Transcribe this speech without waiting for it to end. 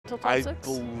till I 26?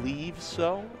 believe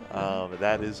so.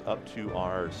 That is up to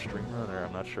our stream runner.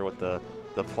 I'm not sure what the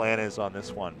plan is on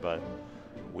this one, but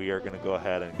we are going to go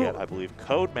ahead and get, I believe,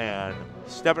 Codeman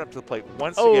stepping up to the plate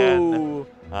once again.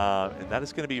 And that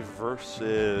is going to be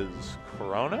versus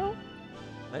Crono?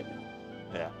 Maybe?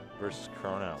 Yeah, versus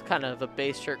Crono. It's kind of a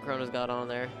base shirt Crono's got on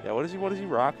there. Yeah, what is he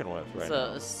rocking with right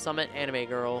now? It's a Summit Anime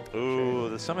Girl. Ooh,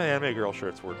 the Summit Anime Girl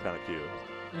shirts were kind of cute.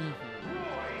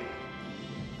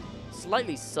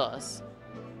 Slightly sus,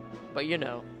 but you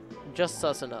know, just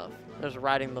sus enough. There's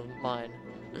riding the line.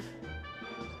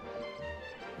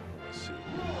 Let's see.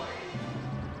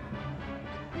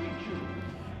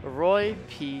 Roy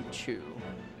Pichu.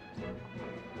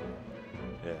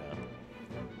 Yeah.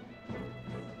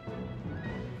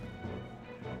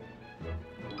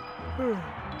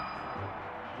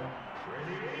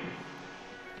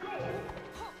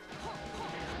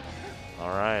 All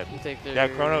right. Yeah,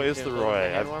 Crono is the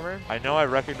Roy. I know I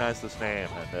recognize this name,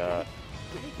 and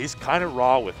he's kind of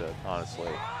raw with it,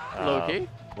 honestly. Low key?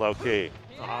 Low key.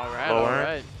 All right, Lower? all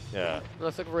right. Yeah.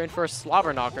 Looks like we're in for a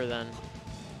slobber knocker then.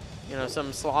 You know,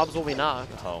 some slobs will be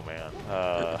knocked. Oh, man.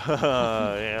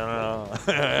 You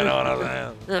know what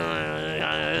I'm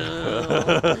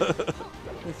saying?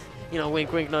 You know,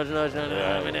 wink, wink, nudge, nudge, nudge.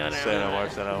 Yeah, say no more,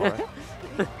 say no more.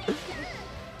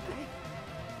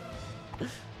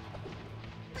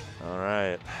 All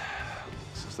right.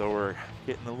 So we're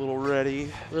getting a little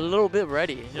ready. A little bit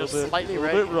ready. Just slightly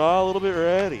ready. A little bit raw, a little bit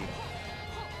ready.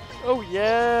 Oh,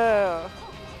 yeah.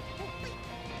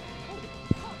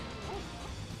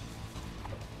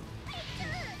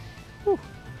 Whew.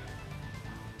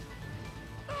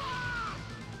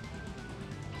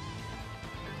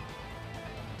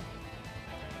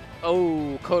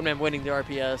 Oh, Codeman winning the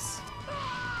RPS.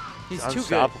 He's too good.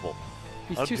 Unstoppable.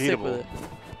 He's too sick with it.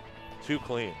 Too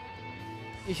clean.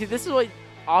 You see, this is what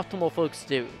optimal folks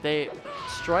do. They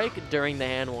strike during the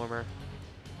hand warmer.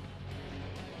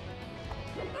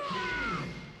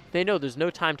 They know there's no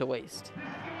time to waste.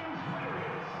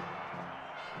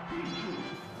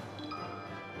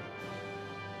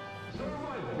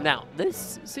 Now,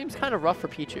 this seems kind of rough for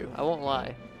Pichu. I won't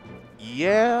lie.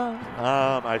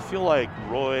 Yeah. I feel like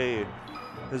Roy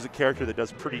is a character that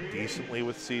does pretty decently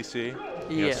with CC.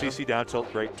 You know, CC down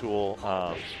tilt, great tool.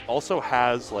 Also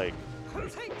has like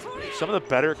some of the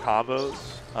better combos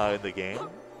in the game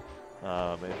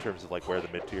in terms of like where the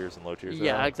mid tiers and low tiers are.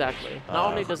 Yeah, exactly. Not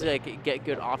only does it like, get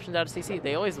good options out of CC,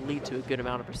 they always lead to a good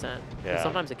amount of percent. Yeah. And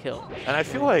sometimes a kill. And I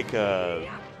feel like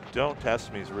Don't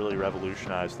Test Me's really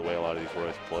revolutionized the way a lot of these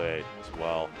Roys play as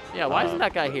well. Yeah, why isn't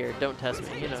that guy here? Don't Test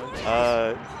Me, you know.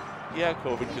 Yeah,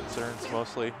 COVID concerns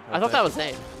mostly. I thought that was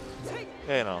Zane.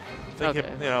 Yeah, you know, you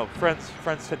know, friends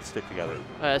tend to stick together.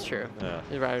 That's true. Yeah.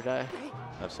 He's ride or die.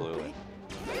 Absolutely.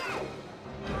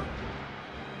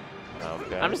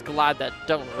 Okay. I'm just glad that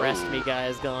Don't Rest Me guy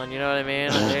is gone, you know what I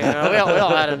mean? You know, we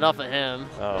all had enough of him.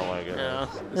 Oh my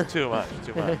goodness. You know? It's too much,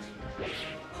 too much.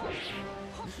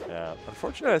 Yeah,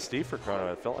 unfortunate SD for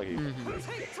Crono. It felt like he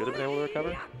should have been able to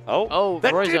recover. Oh,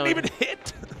 that didn't even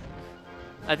hit!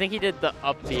 I think he did the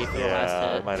up B for the last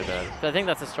hit. Yeah, might have been. But I think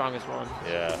that's the strongest one.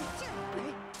 Yeah.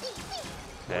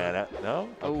 Yeah, no?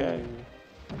 Okay. Oh.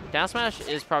 Down smash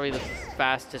is probably the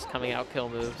fastest coming out kill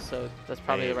move, so that's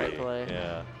probably the right play.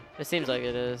 Yeah. It seems like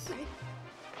it is.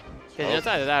 Because it's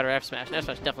either that or F smash. F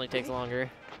smash definitely takes longer.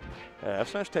 Yeah, F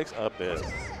smash takes up it.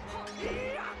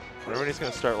 Everybody's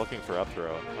going to start looking for up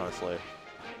throw, honestly.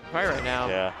 Probably right now.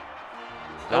 Yeah.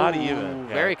 Not even.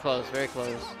 Yeah. Very close, very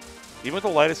close. Even with the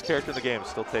lightest character in the game, it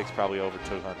still takes probably over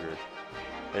 200.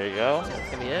 There you go. That's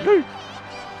going to be it.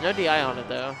 No DI on it,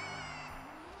 though.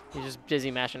 He's just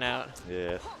busy mashing out.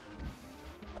 Yeah.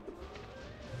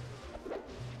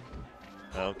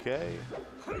 Okay.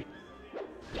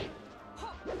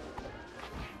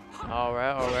 All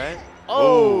right, all right.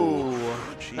 Oh!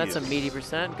 That's a geez. meaty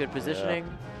percent. Good positioning.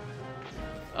 Yeah.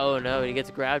 Oh, no. He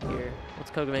gets grabbed here.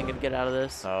 What's Codeman going to get out of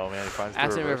this? Oh, man. He finds the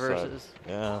Accident reverse reverses. side.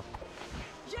 Yeah.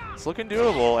 It's looking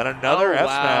doable. And another F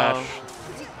smash.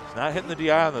 He's not hitting the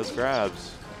DI on those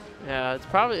grabs. Yeah, it's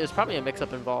probably a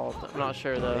mix-up involved. I'm not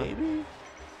sure, though. Maybe.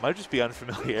 Might just be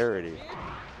unfamiliarity.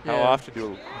 Yeah. How often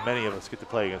do many of us get to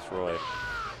play against Roy?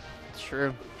 It's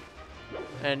true.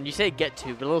 And you say get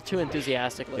to, but a little too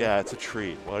enthusiastically. Yeah, it's a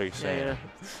treat. What are you saying?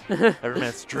 Yeah. Every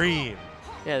man's dream.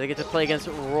 Yeah, they get to play against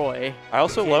Roy. I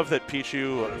also love that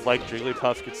Pichu, like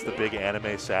Jigglypuff, gets the big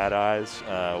anime sad eyes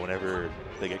whenever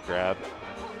they get grabbed.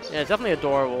 Yeah, it's definitely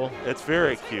adorable. It's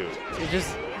very cute.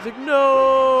 He's like,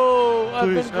 no, I've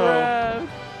Please, been grabbed.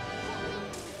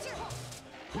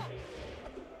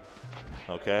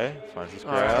 Okay, finds his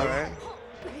grab. All right.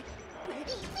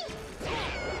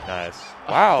 Nice.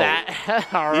 Wow.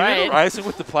 All right. Even rising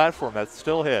with the platform, that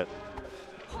still hit.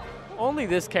 Only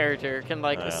this character can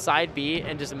like side B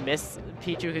and just miss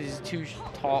Pichu because he's too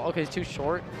tall. Okay, he's too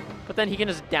short. But then he can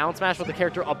just down smash with the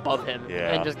character above him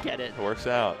and just get it. It works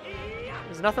out.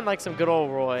 There's nothing like some good old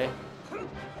Roy.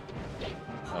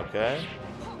 Okay.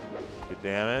 Good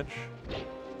damage.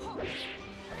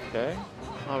 Okay.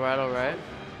 All right, all right.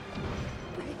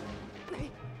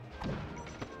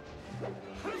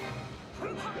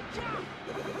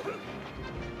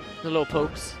 The little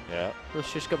pokes. Yeah. Little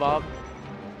shish kebab.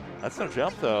 That's no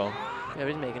jump, though. Yeah,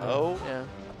 he's making it. Oh. Yeah.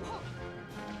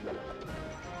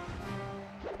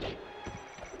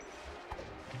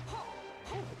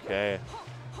 Okay.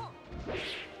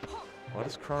 What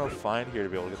does Crono find here to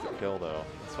be able to get the kill, though?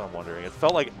 That's what I'm wondering. It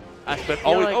felt like it's been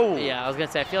always. Oh! Yeah, I was going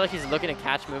to say, I feel like he's looking at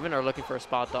catch movement or looking for a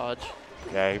spot dodge.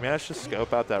 Yeah, he managed to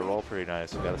scope out that roll pretty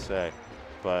nice, I got to say.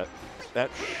 But that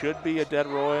should be a dead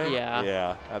Roy. Yeah.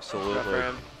 Yeah, absolutely. For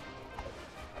him.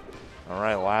 All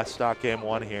right, last stock game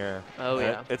 1 here. Oh,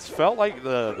 yeah. It's felt like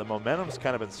the momentum's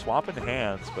kind of been swapping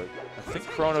hands, but I think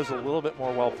Crono's a little bit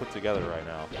more well put together right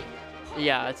now.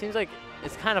 Yeah, it seems like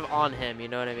it's kind of on him, you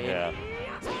know what I mean? Yeah.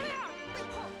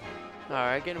 All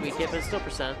right, getting weak hit, but it's still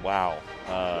percent. Wow.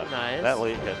 Nice. That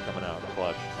late hit coming out,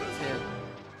 clutch.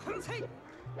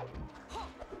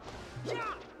 Yeah.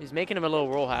 He's making him a little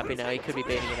roll happy now. He could be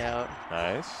baiting it out.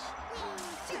 Nice.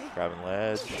 Grabbing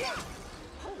ledge.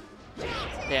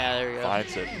 Yeah, there we go.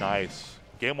 Finds it. Nice.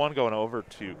 Game 1 going over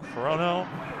to Crono.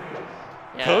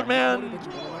 Yeah. Codeman.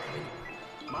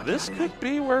 This could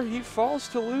be where he falls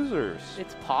to losers.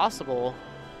 It's possible.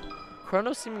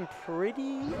 Crono's seeming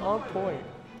pretty on point.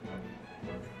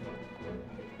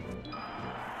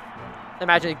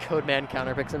 Imagine Codeman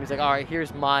counter picks him. He's like, all right,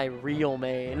 here's my real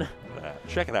main.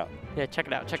 Check it out. Yeah, check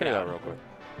it out. Check it out real quick.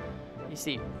 You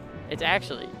see, it's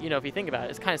actually, you know, if you think about it,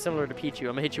 it's kind of similar to Pichu. I'm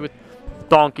going to hit you with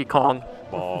Donkey Kong.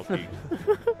 Bonky.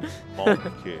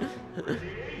 Bonky.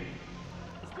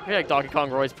 I feel like Donkey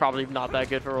Kong Roy's probably not that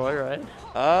good for Roy, right?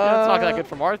 It's not that good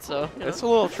for Marth, so. It's a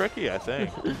little tricky, I think,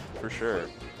 for sure.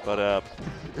 But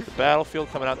the battlefield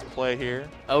coming out to play here.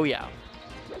 Oh, yeah.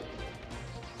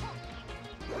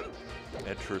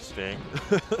 Interesting.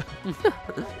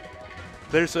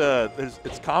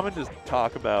 It's common to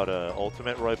talk about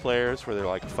Ultimate Roy players where they're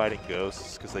like fighting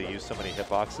ghosts because they use so many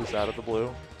hitboxes out of the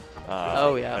blue.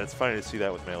 Oh, yeah. And it's funny to see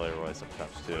that with Melee Roy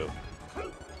sometimes, too.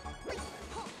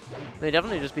 They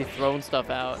definitely just be throwing stuff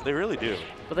out. They really do.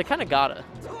 But they kind of gotta.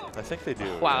 I think they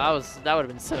do. Wow, that would have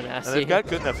been so nasty. And they've got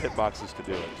good enough hitboxes to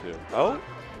do it, too. Oh?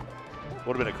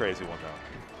 Would have been a crazy one,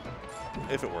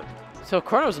 though. If it worked. So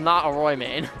Crono's not a Roy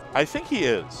main. I think he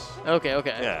is. Okay,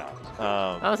 okay. Yeah.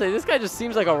 I would say this guy just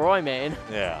seems like a Roy main.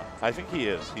 Yeah, I think he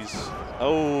is. He's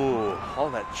all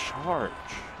that charge.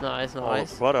 Nice, All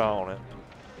nice. the butter on it.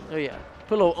 Oh yeah.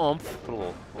 Put a little oomph. Put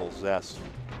a little zest.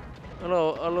 A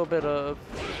little bit of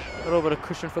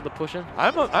cushion for the pushing.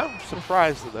 I'm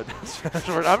surprised that that's.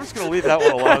 I'm just gonna leave that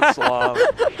one alone, Salam.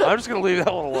 I'm just gonna leave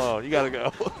that one alone. You gotta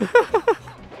go.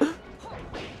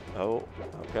 Oh,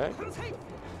 okay.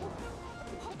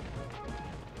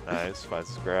 Nice,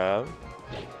 finds the grab.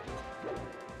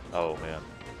 Oh man.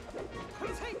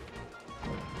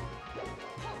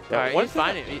 Yeah, all right, he's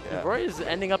finding. Roy is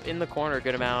ending up in the corner a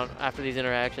good amount after these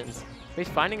interactions. He's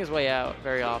finding his way out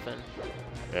very often.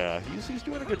 Yeah, he's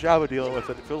doing a good job of dealing with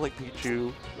it. I feel like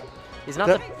Pichu. He's not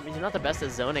the best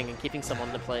at zoning and keeping someone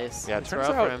in place. Yeah, it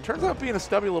turns out being a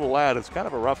stubby little lad is kind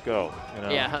of a rough go. You know?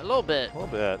 Yeah, a little bit. A little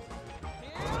bit.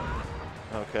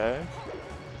 Okay.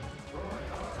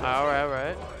 All right, all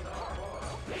right.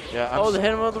 Yeah. The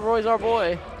hit him with the Roy's our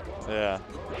boy. Yeah.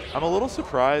 I'm a little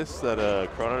surprised that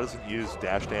Crono doesn't use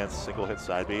dash dance single hit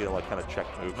side B to like kind of check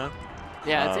movement.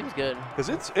 Yeah, it seems good.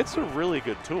 Because it's a really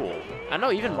good tool. I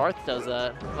know even Marth does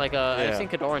that. Like I've seen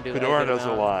Codeman do that. Codeman does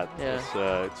a lot. Yeah.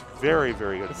 It's very,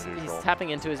 very good in neutral. He's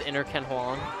tapping into his inner Ken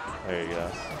Huang. There you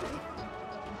go.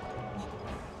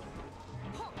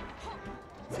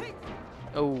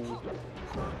 Oh.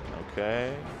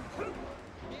 Okay.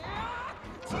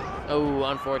 Oh,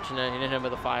 unfortunate. He didn't hit him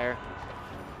with a fire.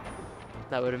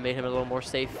 That would have made him a little more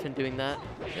safe in doing that.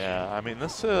 Yeah, I mean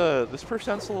this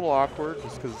percent's a little awkward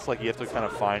just because it's like you have to kind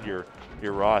of find your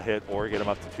raw hit or get him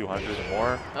up to 200 or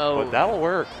more. Oh. But that'll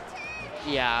work.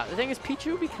 Yeah, the thing is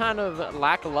Pichu be kind of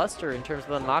lackluster in terms of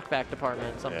the knockback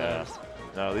department sometimes. Yeah.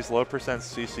 No, these low percent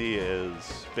CC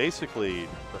is basically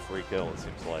the free kill, it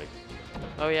seems like.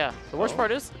 Oh yeah. The worst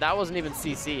part is that wasn't even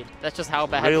CC'd. That's just how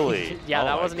bad. Really? Yeah,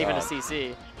 that my wasn't even a God.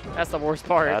 CC. That's the worst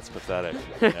part. That's pathetic.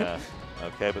 Yeah.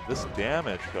 Okay, but this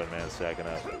damage Codeman is stacking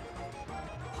up.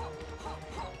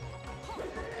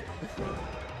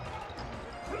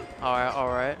 All right, all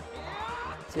right.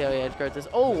 See how he edge guards this.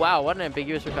 Oh, wow, what an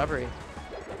ambiguous recovery.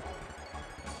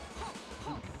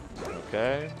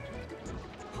 Okay.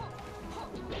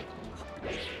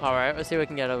 All right, let's see what we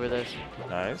can get over this.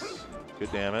 Nice.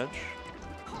 Good damage.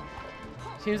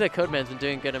 Seems like Codeman's been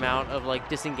doing a good amount of like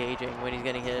disengaging when he's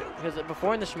getting hit. Because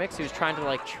before in the Schmicks, he was trying to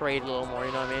like trade a little more,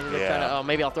 you know what I mean? He was trying to, oh,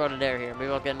 maybe I'll throw it in air here.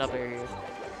 Maybe I'll get an up air here.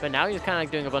 But now he's kind of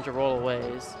like doing a bunch of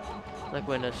rollaways, like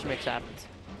when the Schmicks happens.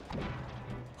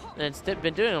 And it's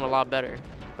been doing them a lot better.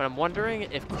 But I'm wondering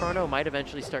if Crono might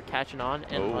eventually start catching on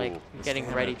and like getting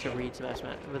ready to read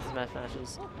with smash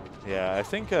matches. Yeah, I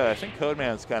think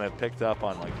Codeman's kind of picked up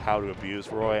on like how to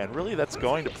abuse Roy, and really that's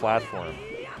going to platform.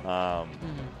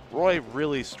 Roy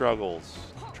really struggles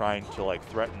trying to like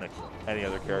threaten any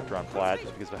other character on plat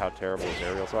just because of how terrible his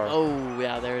aerials are. Oh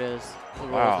yeah, there it is. The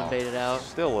wow. Roy's been baited out.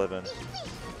 Still living.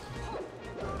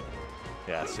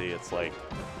 Yeah, see, it's like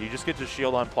you just get to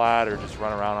shield on plat or just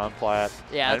run around on plat.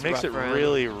 Yeah, and it makes it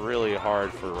really, really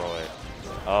hard for Roy.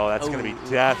 Oh, that's going to be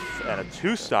death and a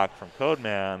 2-stock from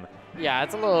Codeman. Yeah,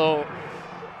 it's a little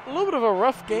bit of a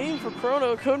rough game for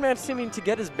Crono. Codeman seeming to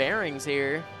get his bearings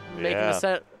here, making the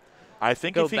set. I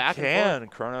think if he can,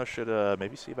 Crono should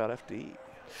maybe see about FD.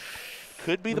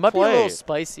 Could be the might play. Be a little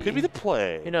spicy. Could be the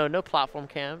play. You know, no platform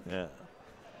camp. Yeah.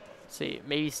 Let's see,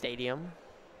 maybe stadium.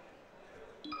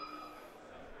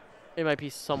 It might be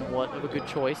somewhat of a good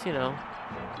choice, you know.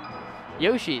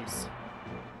 Yoshi's.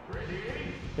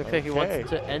 Looks like he wants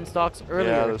to end stocks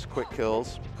earlier. Yeah, those quick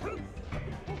kills.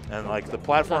 And like the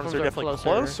platforms are definitely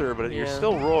closer, but you're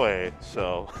still Roy,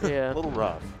 so a little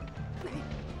rough.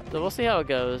 So we'll see how it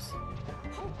goes.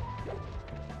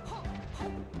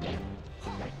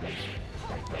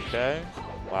 Okay.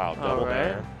 Wow, double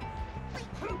there.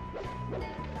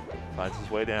 Finds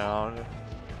his way down.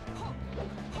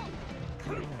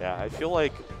 Yeah, I feel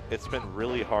like it's been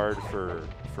really hard for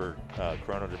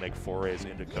Crono to make forays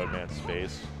into Codeman's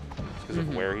space because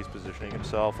of where he's positioning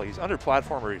himself. Like he's under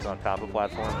platform or he's on top of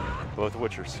platform, both of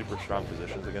which are super strong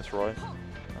positions against Roy.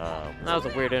 That was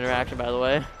a weird interaction, by the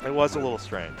way. It was a little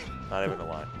strange, not even a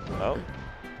lie. Oh,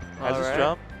 has his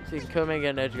jump. So you can Codeman get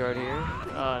an edge guard here.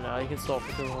 Oh no, you can stall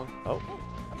for too long. Oh,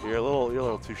 you're a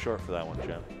little too short for that one,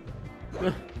 Jim.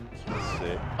 Let's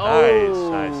see.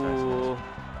 Oh. Nice.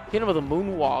 Hit him with a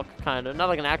moonwalk, kind of. Not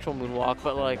like an actual moonwalk,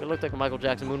 but like it looked like a Michael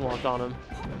Jackson moonwalked on him.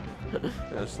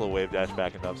 Just a little wave dash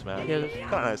back and up smash. Yeah,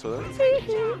 kind of nice with it.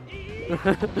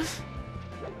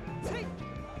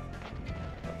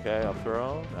 Okay, up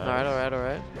throw. Nice. All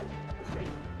right.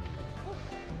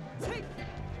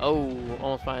 Oh,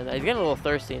 almost fine. He's getting a little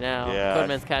thirsty now. Yeah.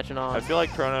 Codeman's catching on. I feel like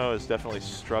Crono is definitely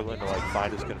struggling to like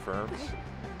find his confirms.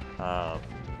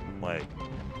 Like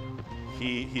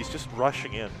he's just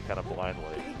rushing in kind of blindly.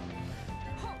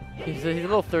 He's a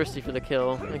little thirsty for the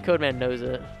kill, and Codeman knows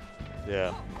it.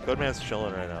 Yeah, Codeman's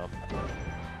chilling right now.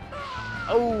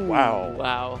 Oh,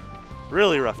 wow.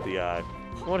 Really rough DI.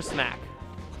 What a smack.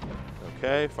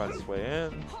 Okay, finds his way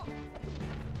in.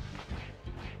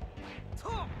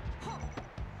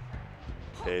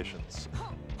 Patience.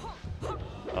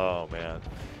 Oh man.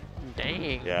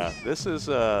 Dang. Yeah, this is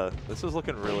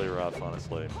looking really rough,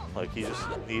 honestly. Like he just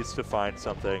needs to find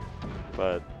something,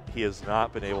 but he has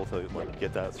not been able to like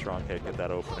get that strong hit, get that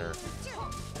opener.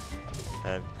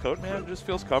 And Codeman just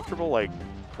feels comfortable like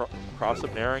cross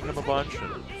up narrowing him a bunch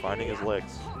and finding his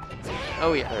licks.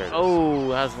 Oh yeah. Oh,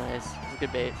 that was nice. That's a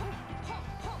good bait.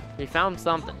 He found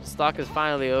something. Stock is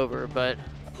finally over, but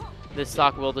this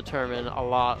stock will determine a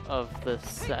lot of the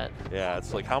set. Yeah,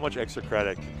 it's like how much extra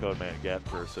credit can Codeman get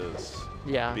versus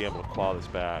being able to claw this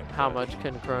back. How much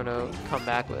can Crono come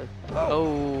back with?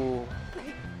 Oh.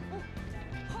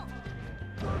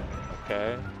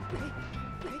 Okay.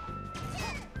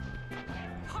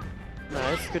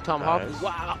 Nice, good tomahawk. Nice.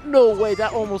 Wow, no way,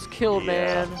 that almost killed,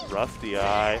 man. Rough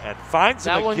DI and finds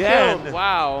him again. That one killed,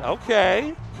 wow.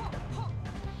 Okay.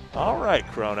 All right,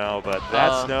 Crono, but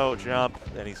that's no jump,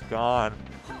 and he's gone.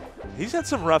 He's had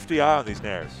some rough DI on these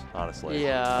nairs, honestly.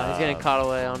 Yeah, he's getting caught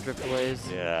away on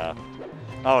driftaways. Yeah.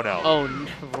 Oh, no. Oh,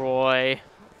 Roy.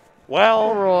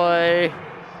 Well, Roy.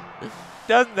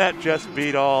 Doesn't that just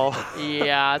beat all?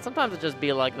 Yeah, sometimes it just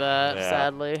be like that,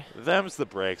 sadly. Them's the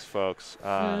breaks, folks.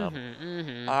 I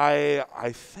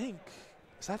think,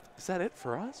 is that it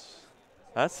for us?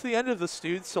 That's the end of the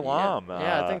Stewed Salam.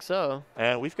 Yeah, I think so.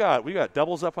 And we've got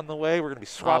doubles up on the way. We're going to be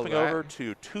swapping over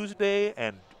to Tuesday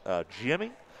and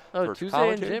Jimmy. Oh,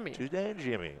 Tuesday and Jimmy. Tuesday and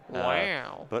Jimmy.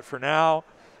 Wow. But for now,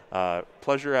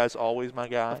 pleasure as always, my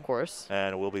guy. Of course.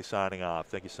 And we'll be signing off.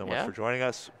 Thank you so much for joining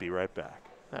us. Be right back.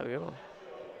 Have a good one.